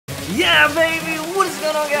Yeah, baby! What is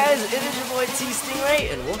going on, guys? It is your boy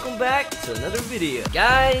TStingray, and welcome back to another video.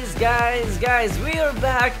 Guys, we are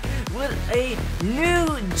back with a new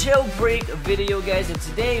jailbreak video, guys, and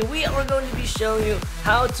today we are going to be showing you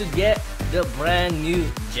how to get the brand new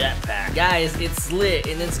jetpack. Guys, it's lit,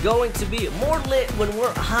 and it's going to be more lit when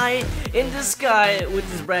we're high in the sky with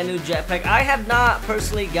this brand new jetpack. I have not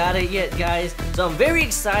personally got it yet, guys, so I'm very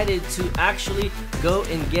excited to actually go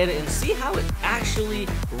and get it and see how it actually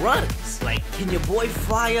runs. Like, can your boy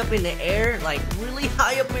fly up in the air? Like, really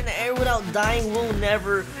high up in the air without dying? We'll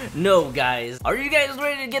never know, guys. Are you guys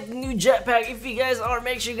ready to get the new jetpack? If you guys are,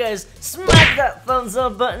 make sure you guys smack that thumbs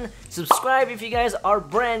up button. Subscribe if you guys are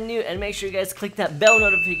brand new, and make sure you guys click that bell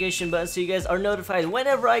notification button so you guys are notified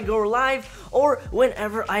whenever I go live or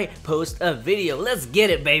whenever I post a video. Let's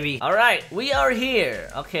get it, baby. Alright, we are here.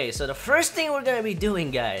 Okay, so the first thing we're gonna be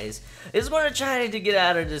doing, guys, is we're gonna try to get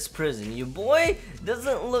out of this prison. Your boy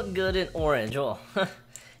doesn't look good in orange. Well,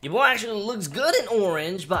 your boy actually looks good in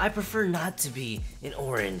orange, but I prefer not to be in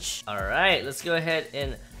orange. Alright, let's go ahead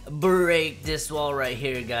and break this wall right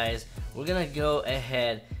here, guys. We're gonna go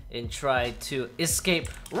ahead and try to escape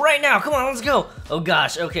right now. Come on, let's go. Oh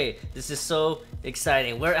gosh, okay, this is so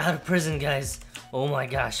exciting. We're out of prison, guys. Oh my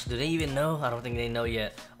gosh, do they even know? I don't think they know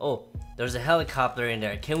yet. Oh, there's a helicopter in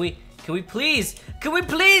there. Can we please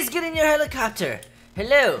get in your helicopter?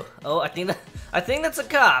 Hello. Oh, I think that's a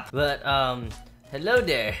cop. But hello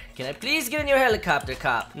there. Can I please get in your helicopter,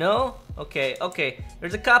 cop? No? Okay.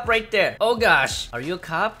 There's a cop right there. Oh gosh, are you a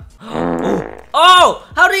cop? Oh,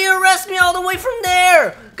 how do you arrest me all the way from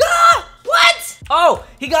there? God, what? Oh,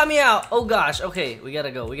 he got me out. Oh gosh, okay, we gotta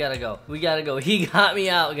go. He got me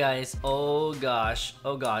out, guys. Oh gosh,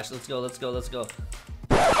 let's go.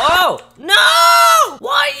 Oh, no!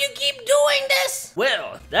 Why do you keep doing this?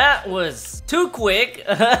 Well, that was too quick.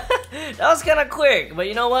 That was kind of quick, but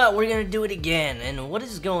you know what? We're gonna do it again. And what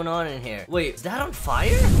is going on in here? Wait, is that on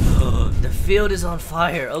fire? The field is on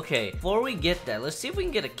fire. Okay, before we get that, let's see if we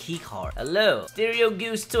can get a key card. Hello, Stereo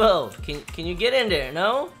Goose 12. Can you get in there?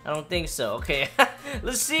 No? I don't think so. Okay,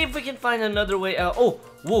 let's see if we can find another way out. Oh,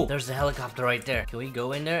 whoa, there's a helicopter right there. Can we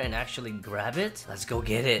go in there and actually grab it? Let's go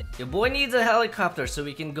get it. Your boy needs a helicopter so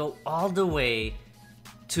we can go all the way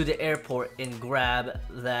to the airport and grab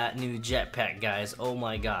that new jetpack, guys. Oh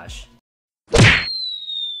my gosh.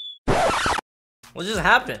 What just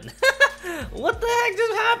happened? What the heck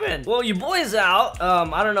just happened? Well, your boy's out.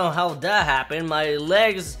 I don't know how that happened. My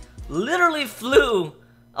legs literally flew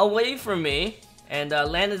away from me and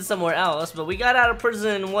landed somewhere else, but we got out of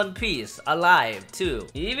prison in one piece, alive too.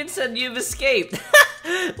 You even said you've escaped.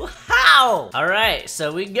 How? Alright,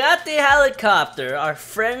 so we got the helicopter. Our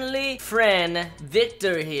friendly friend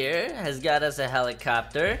Victor here has got us a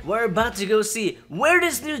helicopter. We're about to go see where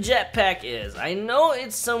this new jetpack is. I know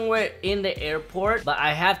it's somewhere in the airport, but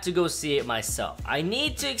I have to go see it myself. I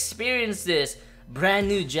need to experience this brand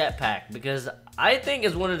new jetpack because I think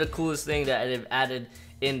it's one of the coolest things that they've added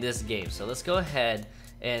in this game. So let's go ahead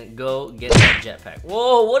and go get that jetpack.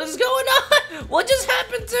 Whoa, what is going on? What just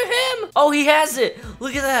happened to him? Oh, he has it.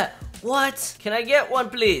 Look at that. What? Can I get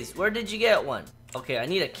one, please? Where did you get one? Okay, I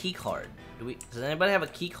need a key card. Does anybody have a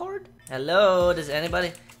key card? Hello, does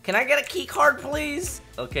anybody? Can I get a key card, please?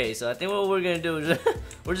 Okay, so I think what we're gonna do is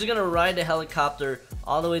we're just gonna ride the helicopter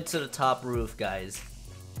all the way to the top roof, guys.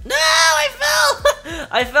 No, I fell!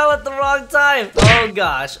 I fell at the wrong time. Oh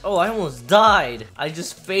gosh. Oh, I almost died. I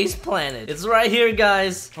just face planted. It's right here,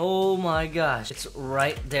 guys. Oh my gosh. It's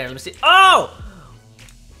right there. Let me see. Oh!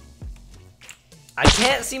 I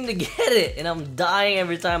can't seem to get it, and I'm dying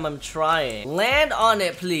every time I'm trying. Land on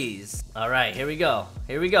it, please. Alright, here we go.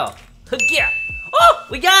 Yeah! Oh!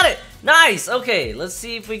 We got it! Nice! Okay, let's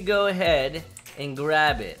see if we go ahead and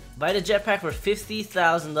grab it. Buy the jetpack for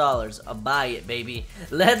 $50,000. I'll buy it, baby.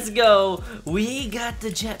 Let's go. We got the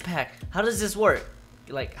jetpack. How does this work?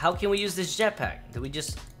 Like, how can we use this jetpack?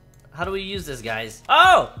 How do we use this, guys?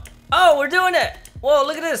 Oh, we're doing it. Whoa,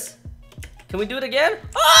 look at this. Can we do it again?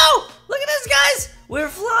 Oh, look at this, guys. We're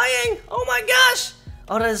flying. Oh my gosh.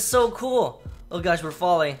 Oh, that is so cool. Oh gosh, we're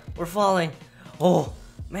falling. Oh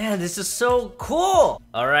man, this is so cool.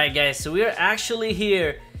 All right, guys, so we are actually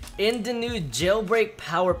here in the new jailbreak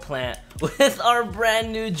power plant with our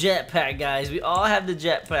brand new jetpack, guys. We all have the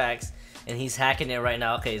jetpacks, and he's hacking it right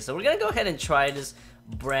now. Okay, so we're gonna go ahead and try this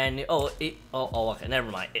brand new. Okay,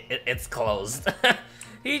 never mind. It's closed.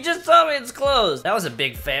 He just told me it's closed. That was a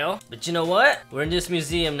big fail. But you know what? We're in this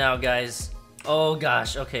museum now, guys. Oh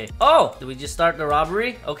gosh, okay. Oh, did we just start the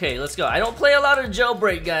robbery? Okay, let's go. I don't play a lot of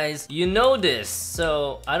jailbreak, guys. You know this,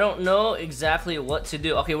 so I don't know exactly what to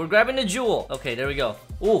do. Okay, we're grabbing the jewel. Okay, there we go.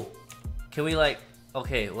 Ooh, can we like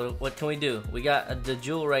Okay, what can we do? We got the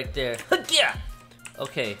jewel right there. Yeah.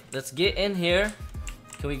 Okay, let's get in here.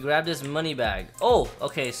 Can we grab this money bag? Oh,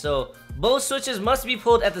 okay, so both switches must be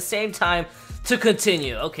pulled at the same time to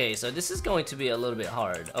continue. Okay, so this is going to be a little bit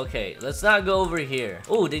hard. Okay, let's not go over here.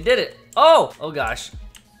 Oh, they did it. Oh, oh gosh.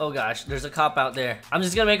 Oh gosh, there's a cop out there. I'm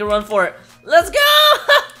just gonna make a run for it. Let's go!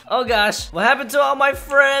 Oh gosh, what happened to all my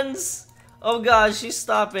friends? Oh gosh, she's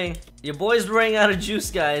stopping. Your boy's running out of juice,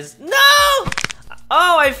 guys. No!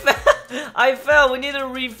 Oh, I fell. I fell. We need a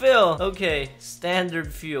refill. Okay,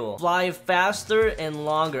 standard fuel. Fly faster and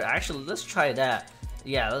longer. Actually, let's try that.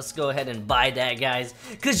 Yeah, let's go ahead and buy that, guys.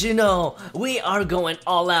 Cause you know, we are going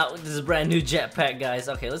all out with this brand new jetpack, guys.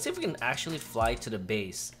 Okay, let's see if we can actually fly to the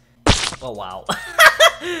base. Oh, wow.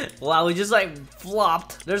 Wow, we just like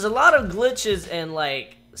flopped. There's a lot of glitches and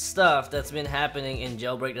like stuff that's been happening in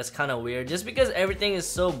Jailbreak that's kind of weird. Just because everything is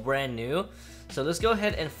so brand new. So let's go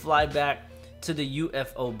ahead and fly back to the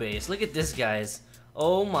UFO base. Look at this, guys.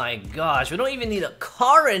 Oh my gosh, we don't even need a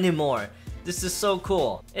car anymore. This is so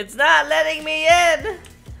cool. It's not letting me in.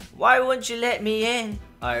 Why wouldn't you let me in?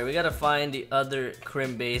 Alright, we gotta find the other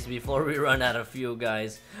crim base before we run out of fuel,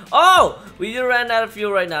 guys. Oh! We just ran out of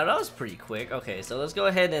fuel right now. That was pretty quick. Okay, so let's go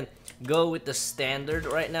ahead and go with the standard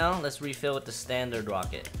right now. Let's refill with the standard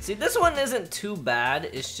rocket. See, this one isn't too bad.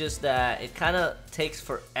 It's just that it kind of takes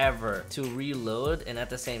forever to reload, and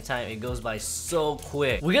at the same time, it goes by so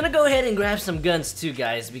quick. We're gonna go ahead and grab some guns too,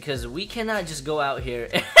 guys, because we cannot just go out here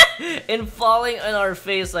and falling on our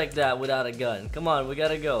face like that without a gun. Come on, we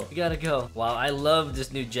gotta go. We gotta go. Wow, I love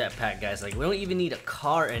this new jetpack, guys. Like, we don't even need a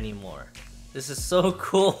car anymore. This is so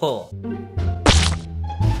cool.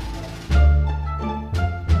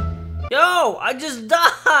 Yo, I just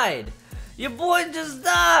died. Your boy just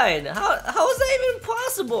died. How is that even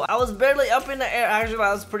possible? I was barely up in the air. Actually,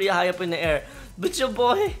 I was pretty high up in the air. But your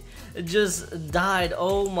boy just died.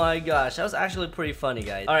 Oh my gosh. That was actually pretty funny,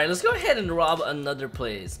 guys. Alright, let's go ahead and rob another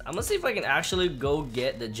place. I'm gonna see if I can actually go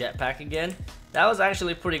get the jetpack again. That was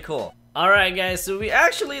actually pretty cool. Alright, guys. So we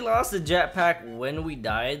actually lost the jetpack when we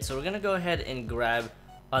died. So we're gonna go ahead and grab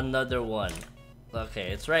another one.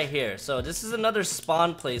 Okay, it's right here. So this is another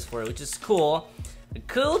spawn place for it, which is cool. The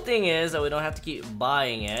cool thing is that we don't have to keep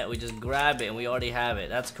buying it. We just grab it and we already have it.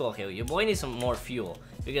 That's cool. Okay, your boy needs some more fuel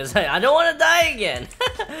because I don't want to die again.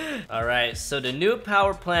 Alright, so the new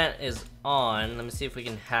power plant is on. Let me see if we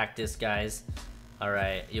can hack this, guys.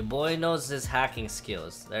 Alright, your boy knows his hacking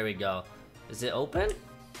skills. There we go. Is it open?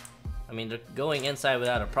 I mean, they're going inside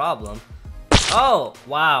without a problem. Oh,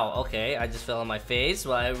 wow, okay, I just fell on my face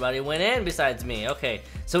while everybody went in besides me. Okay,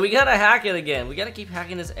 so we gotta hack it again. We gotta keep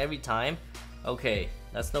hacking this every time. Okay,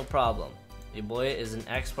 that's no problem. Your boy is an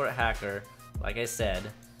expert hacker, like I said.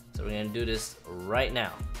 So we're gonna do this right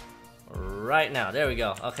now. Right now, there we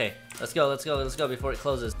go. Okay, let's go before it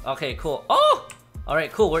closes. Okay, cool. Oh!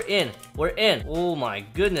 Alright, cool, we're in. We're in. Oh my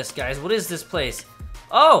goodness, guys, what is this place?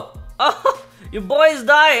 Oh! Oh! Your boy's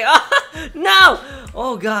dying! No!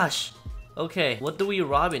 Oh gosh. Okay, what do we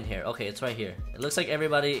rob in here? Okay, it's right here. It looks like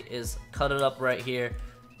everybody is cut it up right here.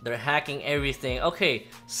 They're hacking everything. Okay,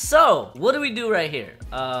 so what do we do right here?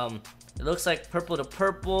 It looks like purple to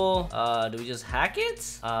purple. Do we just hack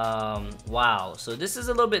it? Wow. So this is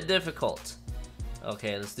a little bit difficult.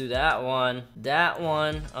 Okay, let's do that one. That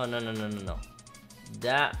one. Oh, no.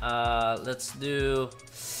 That, let's do...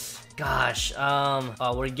 Gosh,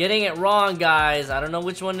 oh, we're getting it wrong, guys. I don't know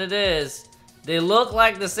which one it is. They look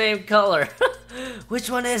like the same color.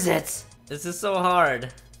 Which one is it? This is so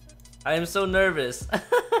hard. I am so nervous.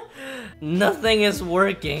 Nothing is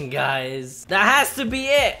working, guys. That has to be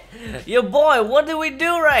it. Your boy, what do we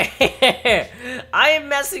do right here? I am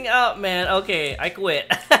messing up, man. Okay, I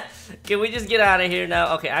quit. Can we just get out of here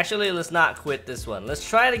now? Okay, actually, let's not quit this one. Let's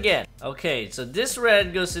try it again. Okay, so this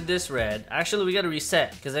red goes to this red. Actually, we gotta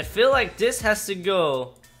reset because I feel like this has to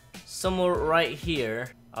go somewhere right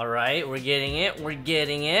here. Alright, we're getting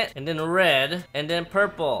it, and then red, and then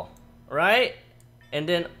purple, right? And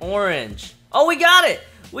then orange. Oh, we got it,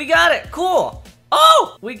 cool.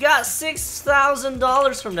 Oh, we got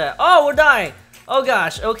 $6,000 from that. Oh, we're dying. Oh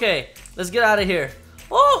gosh, okay, let's get out of here.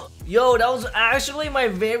 Oh, yo, that was actually my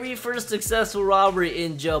very first successful robbery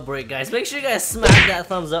in Jailbreak, guys. Make sure you guys smack that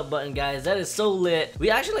thumbs up button, guys. That is so lit. We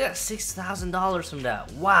actually got $6,000 from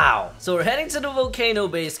that. Wow. So we're heading to the volcano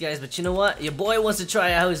base, guys. But you know what? Your boy wants to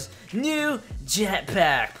try out his new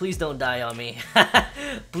jetpack. Please don't die on me.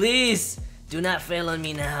 Please. Do not fail on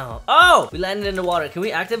me now. Oh, we landed in the water. Can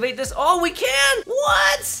we activate this? Oh, we can.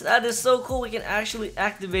 What? That is so cool. We can actually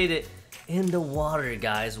activate it in the water,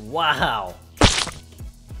 guys. Wow.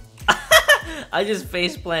 I just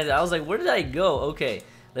face planted. I was like, where did I go? Okay,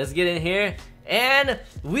 let's get in here And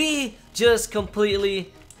we just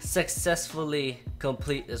completely successfully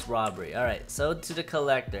complete this robbery. Alright, so to the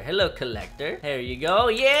collector. Hello, collector. Here you go.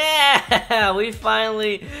 Yeah! We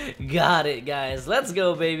finally got it, guys. Let's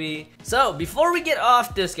go, baby. So before we get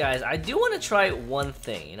off this, guys, I do want to try one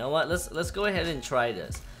thing. You know what? Let's go ahead and try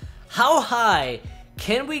this. How high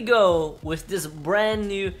can we go with this brand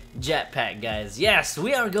new jetpack, guys? Yes,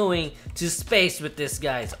 we are going to space with this,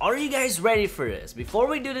 guys. Are you guys ready for this? Before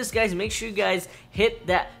we do this, guys, make sure you guys hit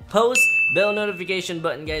that post bell notification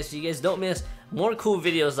button, guys, so you guys don't miss more cool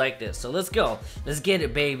videos like this. So let's go. Let's get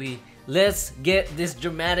it, baby. Let's get this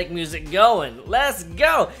dramatic music going. Let's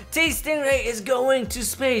go. TStingray is going to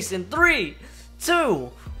space in 3,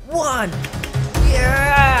 2, 1.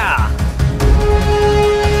 Yeah!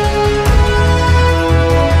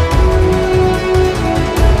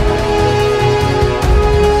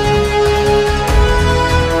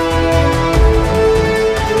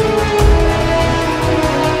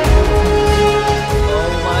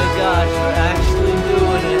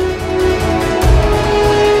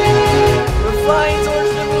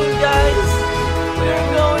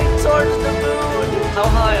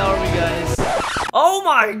 Oh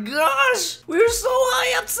my gosh! We're so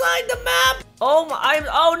high outside the map! Oh my,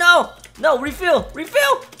 oh no! No, refill!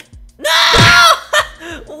 Refill! No!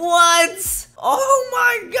 What? Oh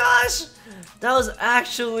my gosh! That was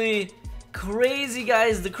actually crazy,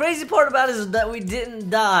 guys. The crazy part about it is that we didn't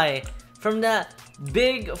die from that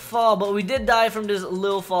big fall, but we did die from this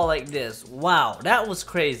little fall like this. Wow, that was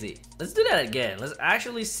crazy. Let's do that again. Let's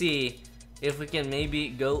actually see if we can maybe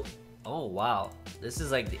go. Oh wow, this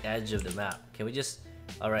is like the edge of the map. Can we just,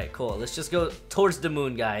 alright, cool. Let's just go towards the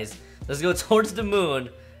moon, guys. Let's go towards the moon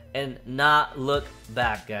and not look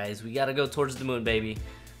back, guys. We gotta go towards the moon, baby.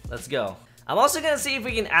 Let's go. I'm also gonna see if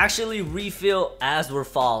we can actually refill as we're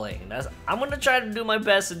falling. I'm gonna try to do my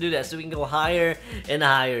best to do that so we can go higher and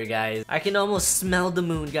higher, guys. I can almost smell the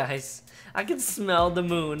moon, guys. I can smell the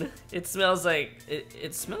moon. It smells like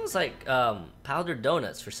it smells like powdered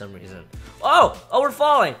donuts for some reason. Oh, we're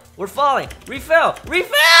falling. We're falling. Refill.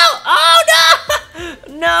 Refill! Oh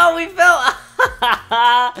no! No, we fell.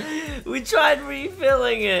 We tried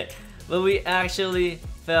refilling it, but we actually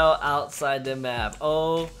fell outside the map.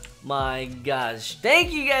 Oh my gosh.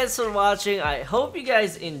 Thank you guys for watching. I hope you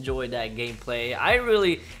guys enjoyed that gameplay. I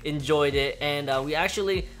really enjoyed it, and we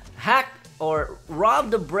actually hacked or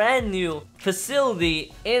robbed a brand new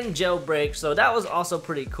facility in Jailbreak, so that was also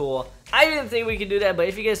pretty cool. I didn't think we could do that, but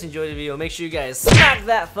if you guys enjoyed the video, make sure you guys smack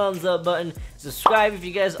that thumbs up button, subscribe if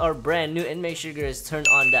you guys are brand new, and make sure you guys turn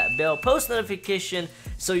on that bell post notification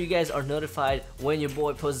so you guys are notified when your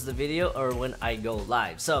boy posts the video or when I go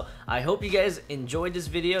live. So I hope you guys enjoyed this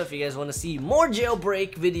video. If you guys want to see more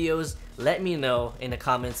Jailbreak videos, let me know in the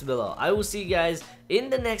comments below. I will see you guys in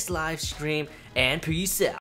the next live stream, and peace out.